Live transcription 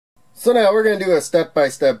So now we're going to do a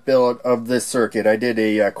step-by-step build of this circuit. I did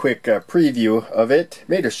a quick preview of it,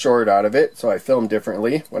 made a short out of it, so I film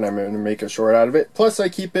differently when I'm going to make a short out of it. Plus I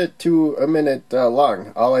keep it to a minute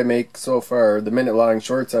long. All I make so far are the minute long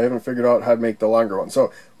shorts. I haven't figured out how to make the longer one.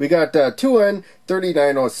 So we got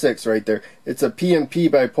 2N3906 right there. It's a PNP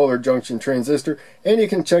bipolar junction transistor, and you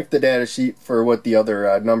can check the data sheet for what the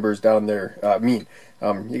other numbers down there mean.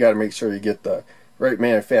 You got to make sure you get the right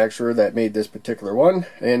manufacturer that made this particular one,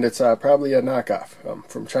 and it's probably a knockoff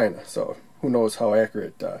from China, so who knows how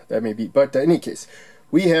accurate that may be. But in any case,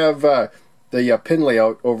 we have the pin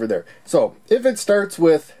layout over there. So if it starts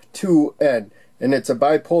with 2N and it's a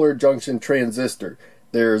bipolar junction transistor,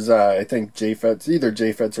 there's I think JFETs, either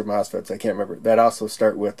JFETs or MOSFETs, I can't remember, that also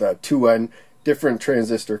start with 2N, different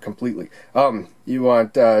transistor completely. You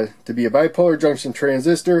want to be a bipolar junction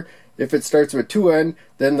transistor. If it starts with 2N,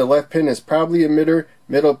 then the left pin is probably emitter,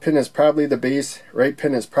 middle pin is probably the base, right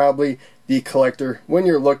pin is probably the collector when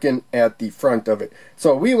you're looking at the front of it.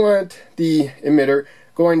 So we want the emitter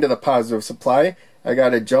going to the positive supply. I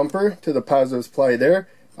got a jumper to the positive supply there,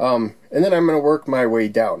 and then I'm going to work my way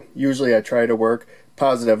down. Usually I try to work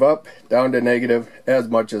positive up, down to negative as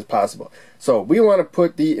much as possible. So we want to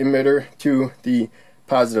put the emitter to the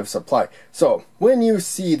positive supply. So when you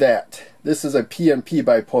see that, this is a PNP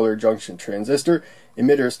bipolar junction transistor,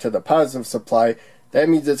 emitters to the positive supply, that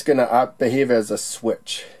means it's going to behave as a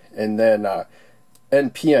switch. And then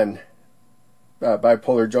NPN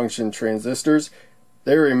bipolar junction transistors,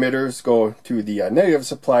 their emitters go to the negative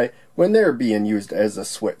supply when they're being used as a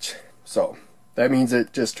switch. So that means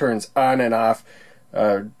it just turns on and off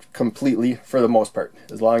completely for the most part,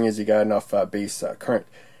 as long as you got enough base current.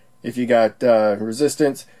 If you got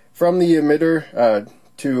resistance from the emitter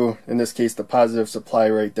to, in this case, the positive supply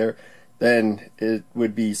right there, then it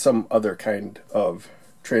would be some other kind of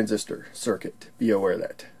transistor circuit. Be aware of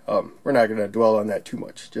that. We're not going to dwell on that too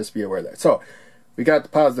much. Just be aware of that. So we got the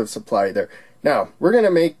positive supply there. Now we're going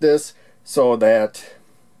to make this so that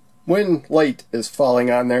when light is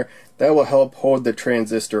falling on there, that will help hold the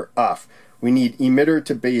transistor off. We need emitter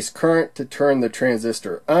to base current to turn the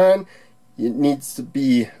transistor on. It needs to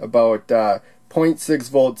be about 0.6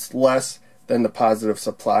 volts less than the positive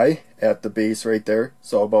supply at the base right there,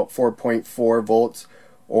 so about 4.4 volts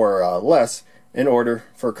or less in order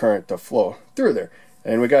for current to flow through there.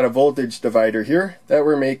 And we got a voltage divider here that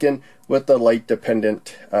we're making with the light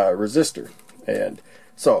dependent resistor. And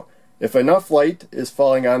so if enough light is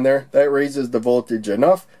falling on there, that raises the voltage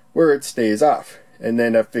enough where it stays off. And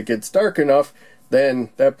then if it gets dark enough, then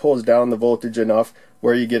that pulls down the voltage enough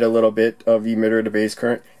where you get a little bit of emitter to base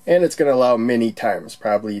current, and it's going to allow many times,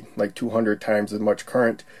 probably like 200 times as much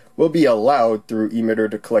current will be allowed through emitter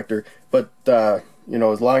to collector. But you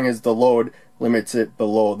know, as long as the load limits it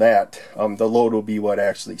below that, the load will be what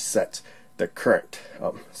actually sets the current.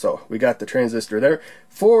 So we got the transistor there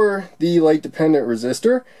for the light dependent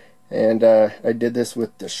resistor, and I did this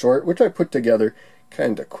with the short, which I put together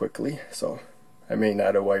kind of quickly, so I may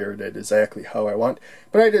not have wired it exactly how I want,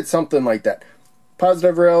 but I did something like that.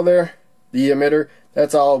 Positive rail there, the emitter,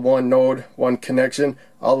 that's all one node, one connection,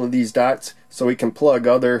 all of these dots, so we can plug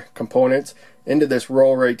other components into this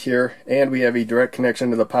row right here, and we have a direct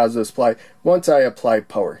connection to the positive supply once I apply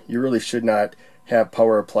power. You really should not have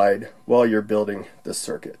power applied while you're building the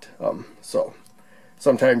circuit. So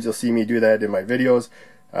sometimes you'll see me do that in my videos,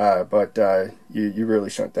 but you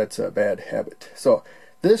really shouldn't. That's a bad habit. So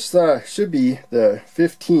this should be the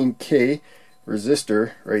 15K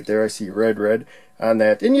resistor right there. I see red on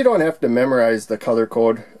that, and you don't have to memorize the color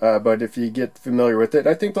code, but if you get familiar with it,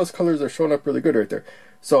 I think those colors are showing up really good right there.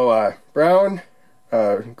 So brown,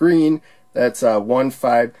 green, that's 1,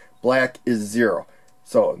 5, black is 0.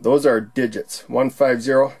 So those are digits, 1, 5,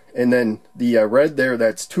 0, and then the red there,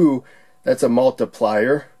 that's 2, that's a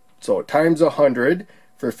multiplier, so times 100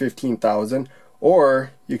 for 15,000,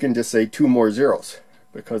 or you can just say 2 more zeros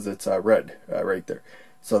because it's red right there.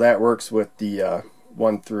 So that works with the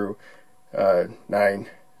 1 through 9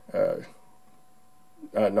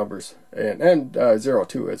 numbers, and 0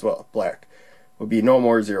 too as well. Black would be no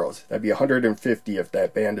more zeros. That'd be 150 if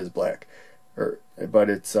that band is black, but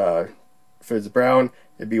it's if it's brown,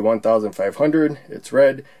 it'd be 1,500. It's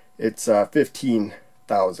red, it's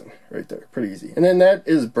 15,000 right there. Pretty easy. And then that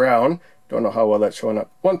is brown. Don't know how well that's showing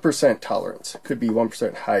up. 1% tolerance. Could be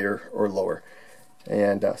 1% higher or lower.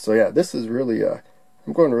 And so yeah, this is really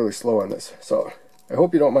I'm going really slow on this, so I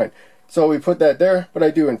hope you don't mind. So we put that there, but I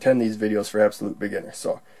do intend these videos for absolute beginners,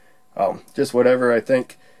 so just whatever I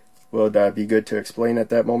think will be good to explain at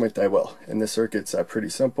that moment, I will. And this circuit's pretty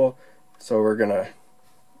simple, so we're gonna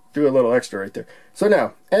do a little extra right there. So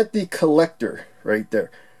now, at the collector right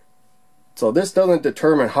there, So this doesn't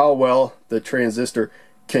determine how well the transistor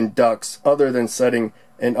conducts other than setting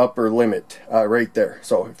an upper limit right there.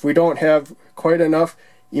 So if we don't have quite enough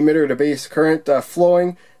emitter to base current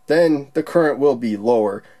flowing, then the current will be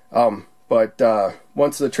lower. But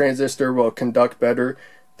once the transistor will conduct better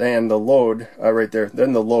than the load right there,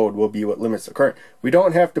 then the load will be what limits the current. We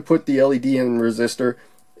don't have to put the LED and resistor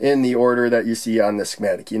in the order that you see on the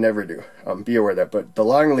schematic. You never do. Be aware of that. But the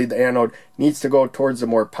long lead, the anode, needs to go towards the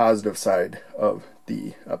more positive side of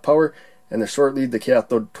the power, and the short lead, the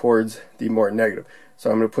cathode, towards the more negative. So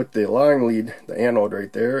I'm going to put the long lead, the anode,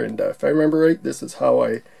 right there. And if I remember right, this is how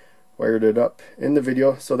I wired it up in the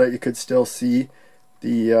video so that you could still see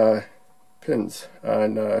the pins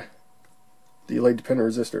on the light dependent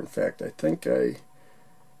resistor. In fact, I think I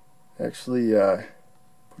actually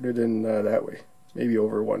put it in that way, maybe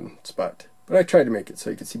over one spot, but I tried to make it so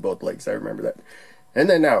you can see both legs. I remember that. And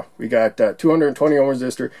then now we got 220 ohm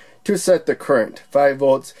resistor to set the current. 5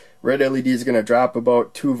 volts. Red LED is going to drop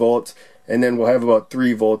about 2 volts, and then we'll have about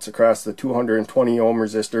 3 volts across the 220 ohm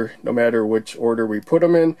resistor, no matter which order we put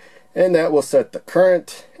them in, and that will set the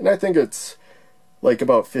current. And I think it's like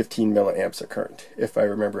about 15 milliamps of current, if I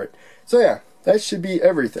remember it. So yeah, that should be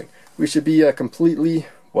everything. We should be completely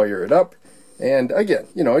wired up. And again,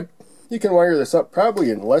 you know, you can wire this up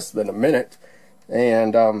probably in less than a minute.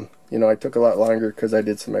 And you know, I took a lot longer because I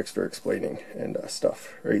did some extra explaining and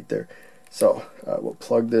stuff right there. So we'll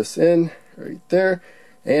plug this in right there.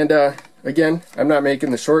 And again, I'm not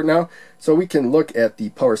making the short now, so we can look at the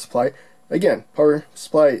power supply. Again, power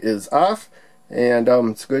supply is off, and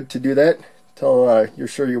it's good to do that till you're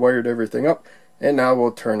sure you wired everything up. And now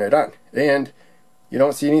we'll turn it on. And you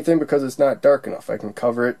don't see anything because it's not dark enough. I can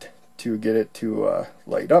cover it to get it to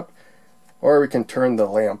light up, or we can turn the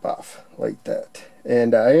lamp off like that.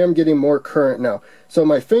 And I am getting more current now. So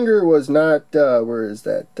my finger was not, where is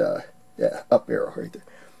that? Yeah, up arrow right there.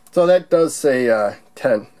 So that does say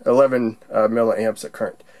 11 milliamps of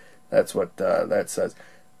current. That's what that says.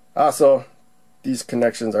 Also, these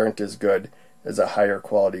connections aren't as good as a higher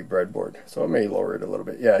quality breadboard, so it may lower it a little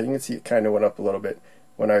bit. Yeah, you can see it kind of went up a little bit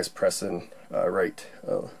when I was pressing right.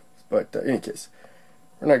 But in any case,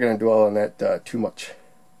 we're not going to dwell on that too much.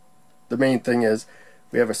 The main thing is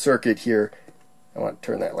we have a circuit here. I want to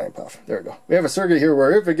turn that lamp off. There we go. We have a circuit here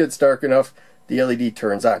where if it gets dark enough, the LED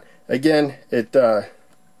turns on. Again, it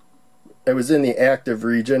was in the active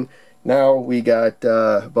region. Now we got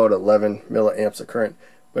about 11 milliamps of current.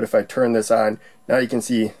 But if I turn this on, now you can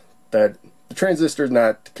see that the transistor is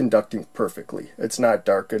not conducting perfectly. It's not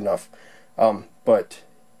dark enough, but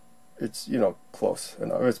it's, you know, close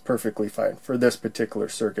enough. It's perfectly fine for this particular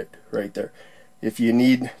circuit right there. If you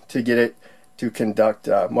need to get it to conduct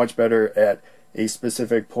much better at a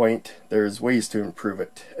specific point, there's ways to improve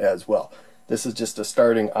it as well. This is just a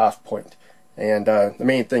starting off point. And the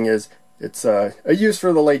main thing is it's a use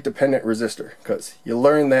for the light dependent resistor, because you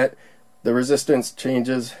learn that the resistance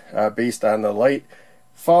changes based on the light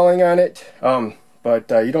falling on it, but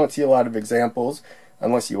you don't see a lot of examples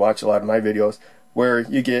unless you watch a lot of my videos where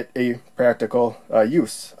you get a practical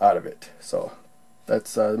use out of it. So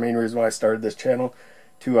that's the main reason why I started this channel,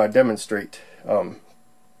 to demonstrate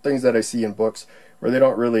things that I see in books where they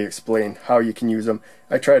don't really explain how you can use them.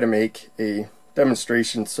 I try to make a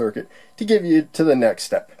demonstration circuit to give you to the next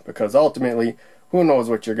step, because ultimately, who knows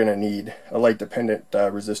what you're going to need a light dependent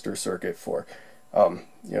resistor circuit for. You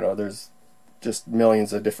know, there's just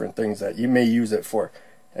millions of different things that you may use it for,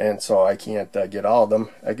 and so I can't get all of them.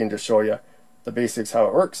 I can just show you the basics, how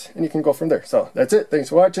it works, and you can go from there. So that's it. Thanks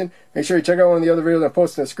for watching. Make sure you check out one of the other videos I'm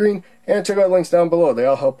posting on the screen, and check out the links down below. They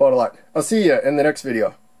all help out a lot. I'll see you in the next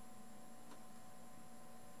video.